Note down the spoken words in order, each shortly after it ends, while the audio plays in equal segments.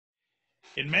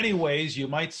In many ways, you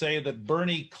might say that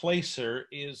Bernie Klacer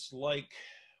is like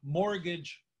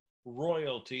mortgage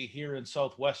royalty here in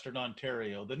southwestern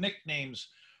Ontario. The nicknames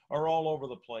are all over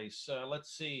the place.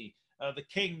 Let's see. The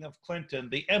King of Clinton,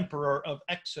 the Emperor of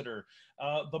Exeter,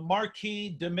 the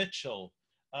Marquis de Mitchell.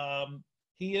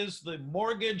 He is the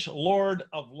Mortgage Lord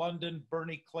of London,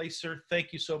 Bernie Klacer.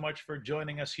 Thank you so much for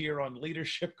joining us here on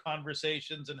Leadership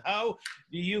Conversations. And how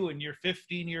do you, in your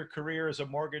 15-year career as a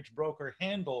mortgage broker,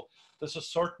 handle this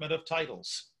assortment of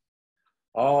titles?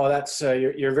 Oh, that's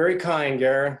you're very kind,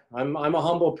 Gary. I'm a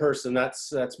humble person.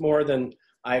 That's more than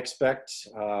I expect.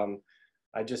 I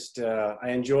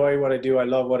enjoy what I do. I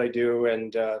love what I do,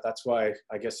 and that's why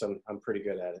I guess I'm pretty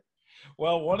good at it.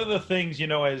 Well, one of the things,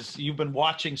 as you've been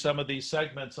watching some of these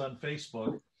segments on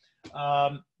Facebook,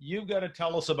 you've got to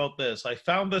tell us about this. I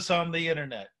found this on the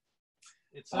internet.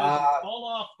 It says you fall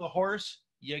off the horse,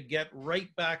 you get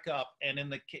right back up. And in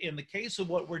the case of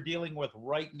what we're dealing with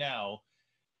right now,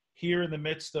 here in the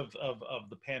midst of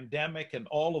the pandemic and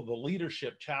all of the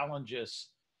leadership challenges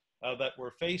that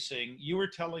we're facing, you were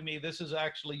telling me this is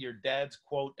actually your dad's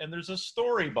quote, and there's a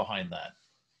story behind that.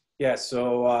 Yeah,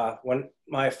 so when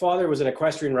my father was an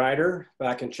equestrian rider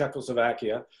back in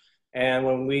Czechoslovakia, and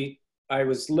when I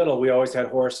was little, we always had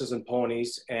horses and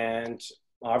ponies, and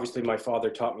obviously my father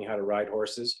taught me how to ride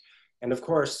horses. And of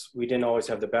course, we didn't always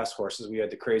have the best horses, we had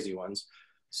the crazy ones.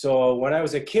 So when I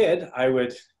was a kid, I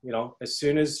would, as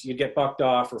soon as you get bucked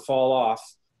off or fall off,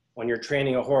 when you're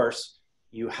training a horse,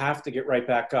 you have to get right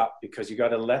back up because you got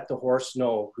to let the horse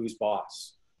know who's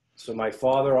boss. So my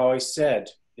father always said,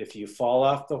 if you fall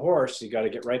off the horse, you got to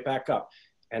get right back up.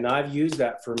 And I've used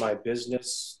that for my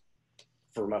business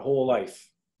for my whole life.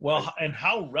 Well, and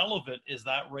how relevant is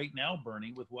that right now,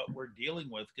 Bernie, with what we're dealing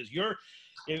with? Because you're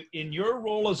in your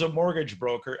role as a mortgage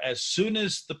broker, as soon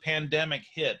as the pandemic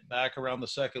hit back around the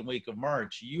second week of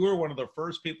March, you were one of the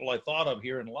first people I thought of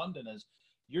here in London as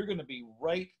you're going to be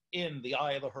right in the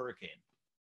eye of the hurricane.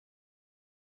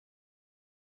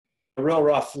 Real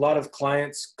rough. A lot of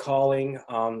clients calling.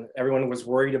 Everyone was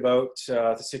worried about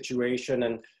the situation,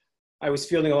 and I was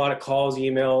fielding a lot of calls,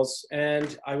 emails,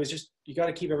 and I was just, you got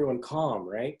to keep everyone calm,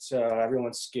 right?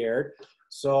 Everyone's scared.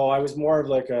 So I was more of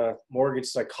like a mortgage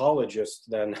psychologist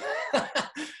than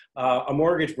a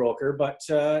mortgage broker, but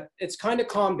it's kind of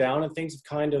calmed down and things have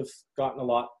kind of gotten a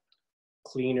lot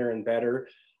cleaner and better.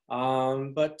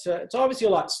 But it's obviously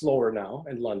a lot slower now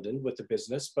in London with the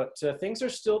business, but things are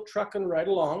still trucking right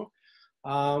along.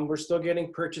 We're still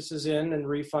getting purchases in and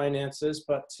refinances,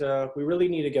 but we really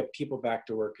need to get people back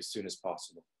to work as soon as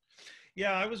possible.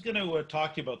 Yeah, I was going to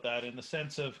talk to you about that in the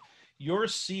sense of you're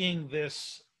seeing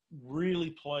this really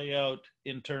play out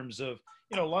in terms of,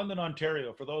 London,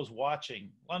 Ontario, for those watching.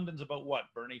 London's about what,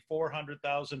 Bernie,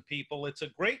 400,000 people. It's a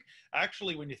great,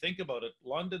 actually, when you think about it,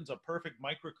 London's a perfect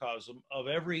microcosm of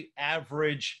every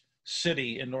average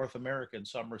city in North America in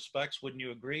some respects. Wouldn't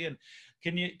you agree? And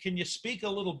can you speak a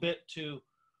little bit to,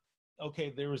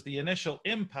 okay, there was the initial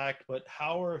impact, but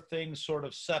how are things sort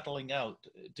of settling out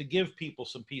to give people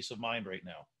some peace of mind right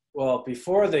now? Well,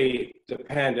 before the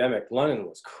pandemic, London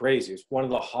was crazy. It's one of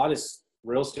the hottest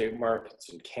real estate markets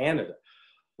in Canada.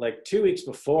 Like 2 weeks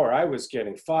before, I was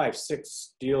getting 5,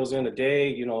 6 deals in a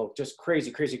day, just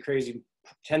crazy,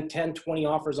 10, 20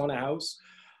 offers on a house.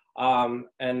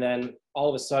 And then all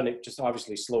of a sudden, it just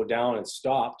obviously slowed down and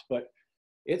stopped. But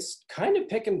it's kind of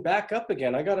picking back up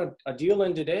again. I got a deal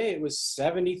in today. It was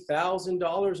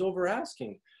 $70,000 over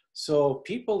asking. So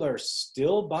people are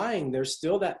still buying. There's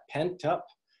still that pent up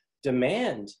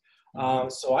demand.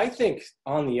 So I think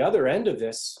on the other end of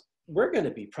this, we're going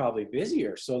to be probably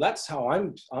busier. So that's how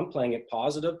I'm playing it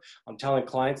positive. I'm telling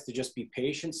clients to just be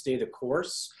patient, stay the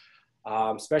course,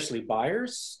 especially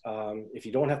buyers. If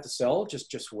you don't have to sell,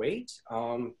 just wait.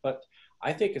 But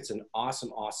I think it's an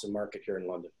awesome market here in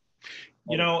London.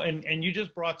 And you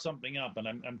just brought something up, and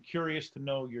I'm curious to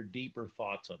know your deeper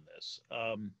thoughts on this.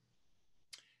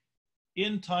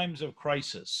 In times of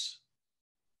crisis,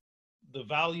 the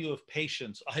value of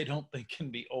patience, I don't think, can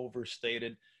be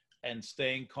overstated, and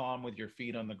staying calm with your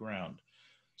feet on the ground.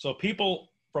 So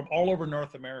people from all over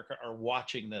North America are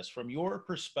watching this. From your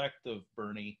perspective,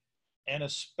 Bernie, and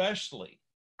especially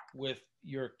with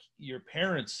your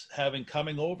parents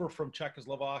coming over from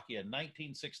Czechoslovakia in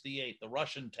 1968, the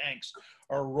Russian tanks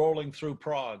are rolling through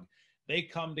Prague. They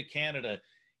come to Canada.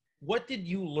 What did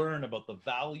you learn about the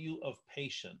value of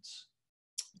patience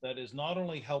that is not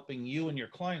only helping you and your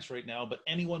clients right now, but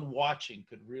anyone watching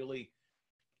could really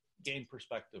gain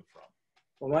perspective from?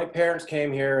 Well, my parents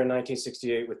came here in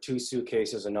 1968 with 2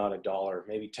 suitcases and not $1,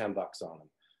 maybe $10 on them.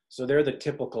 So they're the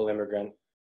typical immigrant.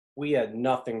 we had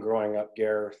nothing growing up,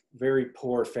 Gare. Very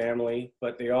poor family,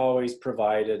 but they always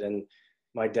provided. And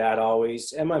my dad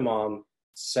always, and my mom,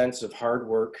 sense of hard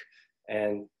work.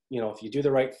 And, you know, if you do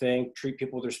the right thing, treat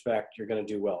people with respect, you're going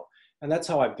to do well. And that's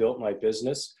how I built my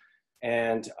business.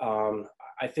 And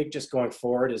I think just going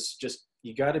forward is just,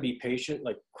 you got to be patient.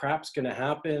 Like, crap's going to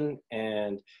happen.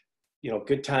 And, you know,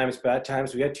 good times, bad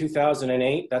times. We had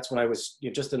 2008. That's when I was, you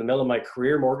know, just in the middle of my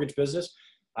career, mortgage business.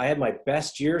 I had my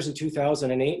best years in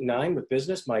 2008 and 9 with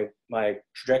business. My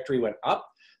trajectory went up.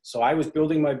 So I was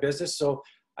building my business. So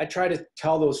I try to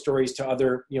tell those stories to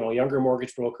other, you know, younger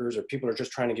mortgage brokers or people who are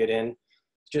just trying to get in.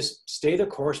 Just stay the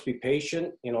course, be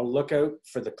patient, you know, look out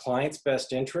for the client's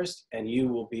best interest, and you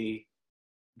will be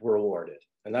rewarded.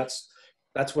 And that's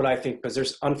what I think, because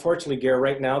there's, unfortunately, Gare,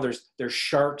 right now, there's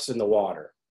sharks in the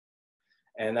water.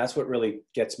 And that's what really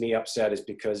gets me upset, is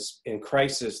because in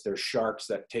crisis, there's sharks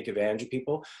that take advantage of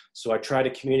people. So I try to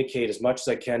communicate as much as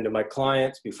I can to my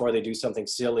clients before they do something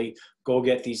silly. Go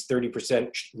get these 30%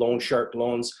 loan shark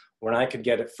loans when I could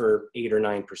get it for 8 or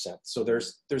 9%. So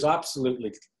there's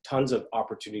absolutely tons of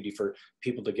opportunity for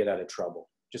people to get out of trouble.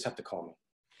 Just have to call me.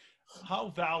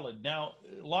 How valid? Now,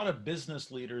 a lot of business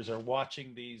leaders are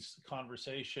watching these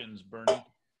conversations, Bernie.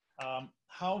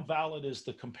 How valid is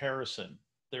the comparison?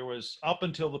 There was, up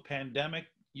until the pandemic,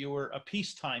 you were a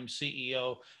peacetime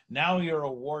CEO. Now you're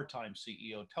a wartime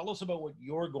CEO. Tell us about what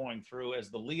you're going through as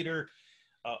the leader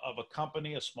of a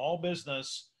company, a small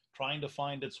business, trying to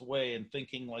find its way and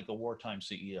thinking like a wartime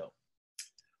CEO.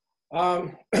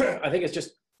 I think it's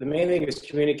just, the main thing is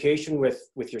communication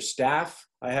with your staff.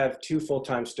 I have 2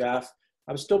 full-time staff.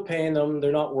 I'm still paying them.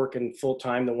 They're not working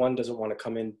full-time. The one doesn't want to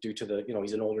come in due to the, you know,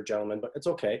 he's an older gentleman, but it's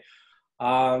okay.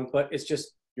 But it's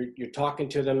just, you're talking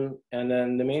to them. And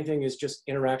then the main thing is just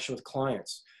interaction with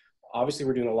clients. Obviously,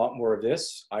 we're doing a lot more of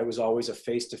this. I was always a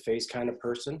face-to-face kind of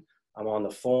person. I'm on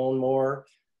the phone more.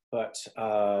 But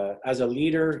as a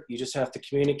leader, you just have to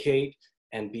communicate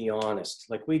and be honest.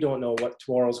 Like, we don't know what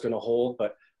tomorrow's going to hold,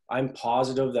 but I'm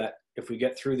positive that if we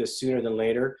get through this sooner than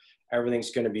later,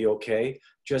 everything's going to be okay.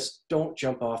 Just don't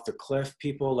jump off the cliff,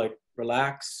 people. Like,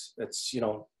 relax. It's, you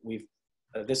know,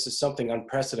 this is something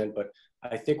unprecedented, but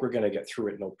I think we're going to get through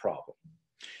it, no problem.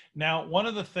 Now, one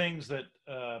of the things that,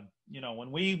 you know,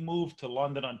 when we moved to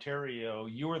London, Ontario,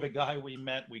 you were the guy we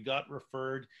met, we got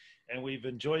referred, and we've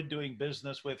enjoyed doing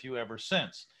business with you ever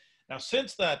since. Now,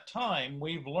 since that time,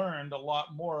 we've learned a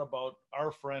lot more about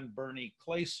our friend Bernie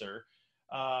Klacer,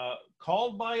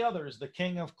 called by others the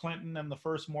King of Clinton and the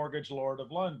first mortgage lord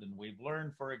of London. We've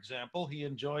learned, for example, he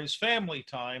enjoys family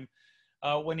time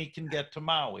when he can get to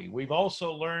Maui. We've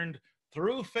also learned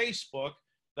through Facebook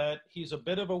that he's a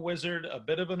bit of a wizard, a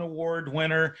bit of an award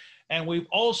winner. And we've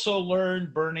also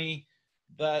learned, Bernie,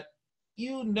 that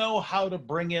you know how to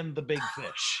bring in the big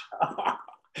fish.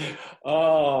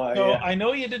 Oh, so yeah. I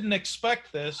know you didn't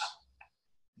expect this,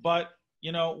 but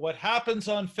you know, what happens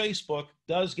on Facebook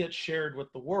does get shared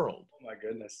with the world. Oh my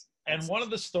goodness. And one of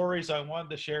the stories I wanted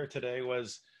to share today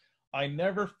was, I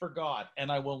never forgot,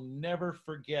 and I will never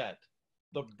forget,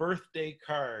 the birthday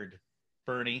card,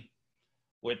 Bernie,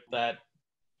 with that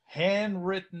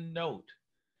handwritten note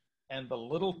and the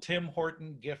little Tim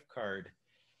Horton gift card.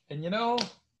 And you know,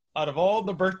 out of all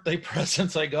the birthday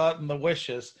presents I got and the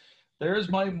wishes, there's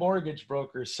my mortgage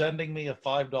broker sending me a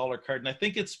 $5 card. And I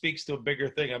think it speaks to a bigger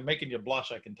thing. I'm making you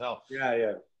blush, I can tell. Yeah,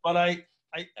 yeah. But I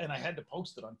had to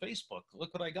post it on Facebook.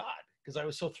 Look what I got, because I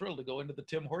was so thrilled to go into the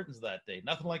Tim Hortons that day.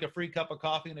 Nothing like a free cup of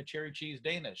coffee and a cherry cheese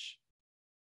Danish.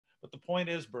 But the point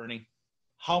is, Bernie,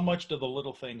 how much do the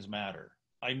little things matter?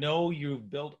 I know you've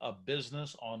built a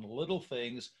business on little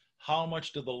things. How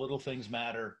much do the little things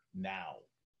matter now?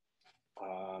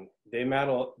 They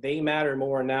matter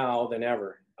more now than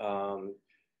ever.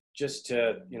 Just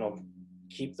to, you know,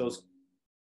 keep those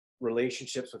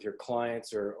relationships with your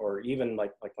clients, or even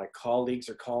like my colleagues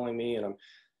are calling me, and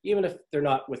even if they're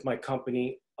not with my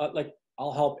company, like,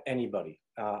 I'll help anybody.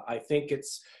 I think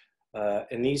it's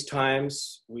in these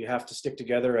times we have to stick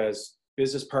together as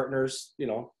business partners. You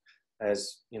know,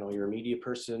 as you know, you're a media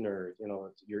person, or you know,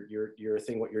 your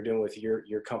thing, what you're doing with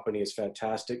your company is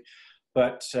fantastic.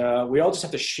 But we all just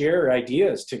have to share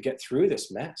ideas to get through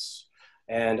this mess.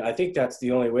 And I think that's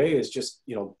the only way, is just,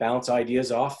 you know, bounce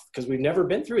ideas off, because we've never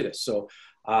been through this. So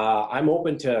I'm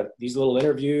open to these little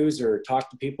interviews or talk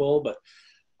to people, but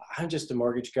I'm just a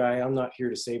mortgage guy. I'm not here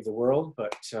to save the world,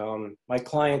 but my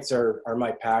clients are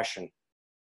my passion.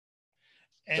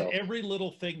 And every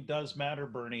little thing does matter,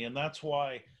 Bernie. And that's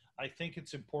why I think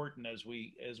it's important, as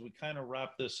we kind of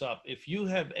wrap this up, if you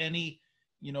have any,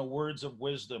 you know, words of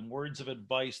wisdom, words of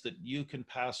advice that you can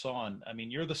pass on. I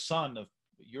mean, you're the son of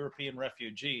European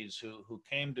refugees who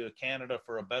came to Canada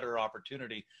for a better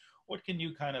opportunity. What can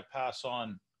you kind of pass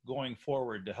on going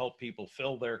forward to help people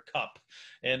fill their cup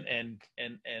and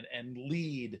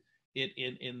lead it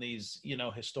in these, you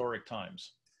know, historic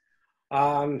times?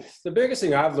 The biggest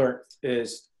thing I've learned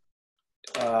is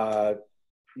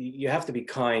you have to be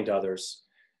kind to others,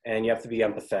 and you have to be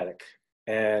empathetic,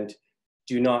 and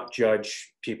do not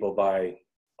judge people by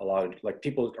a lot of, like,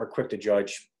 people are quick to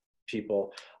judge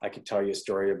people. I could tell you a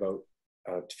story about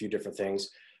a few different things,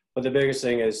 but the biggest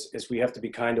thing is we have to be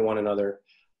kind to one another,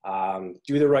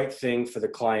 do the right thing for the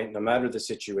client, no matter the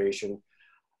situation.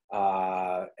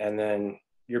 And then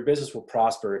your business will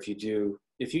prosper if you do.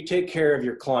 If you take care of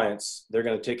your clients, they're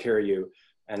going to take care of you,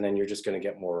 and then you're just going to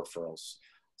get more referrals.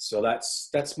 So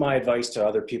that's my advice to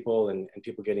other people and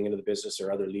people getting into the business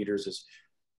or other leaders is,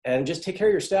 and just take care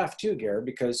of your staff too, Gary,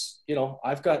 because, you know,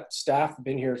 I've got staff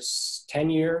been here 10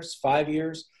 years, 5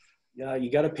 years.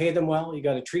 You got to pay them well. You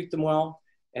got to treat them well.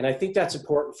 And I think that's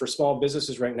important for small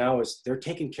businesses right now is they're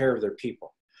taking care of their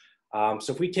people.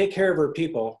 So if we take care of our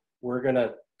people, we're going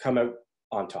to come out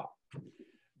on top.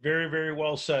 Very, very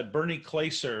well said. Bernie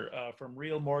Klacer from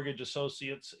Real Mortgage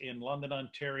Associates in London,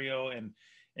 Ontario. And,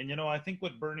 you know, I think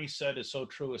what Bernie said is so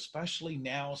true, especially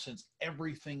now since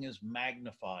everything is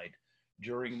magnified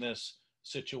during this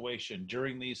situation,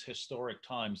 during these historic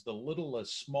times. The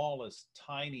littlest, smallest,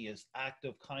 tiniest act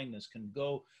of kindness can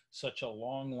go such a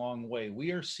long, long way.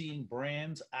 We are seeing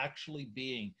brands actually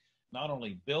being not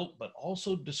only built, but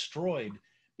also destroyed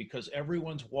because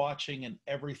everyone's watching and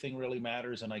everything really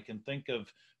matters. And I can think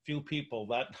of few people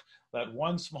that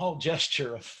one small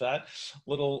gesture of that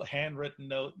little handwritten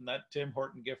note and that Tim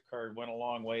Horton gift card went a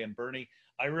long way. And Bernie,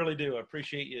 I really do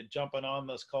appreciate you jumping on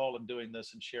this call and doing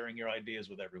this and sharing your ideas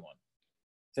with everyone.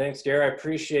 Thanks, Gary. I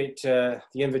appreciate the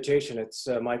invitation. It's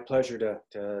my pleasure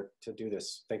to do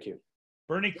this. Thank you.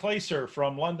 Bernie Klacer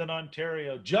from London,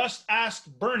 Ontario. Just ask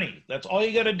Bernie. That's all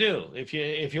you got to do. If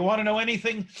you want to know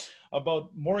anything about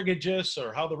mortgages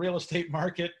or how the real estate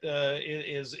market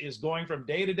is going from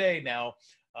day to day now,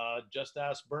 just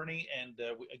ask Bernie. And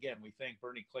again, we thank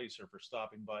Bernie Klacer for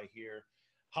stopping by here.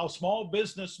 How small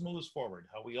business moves forward,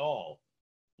 how we all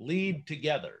lead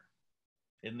together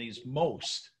in these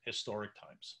most historic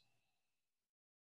times.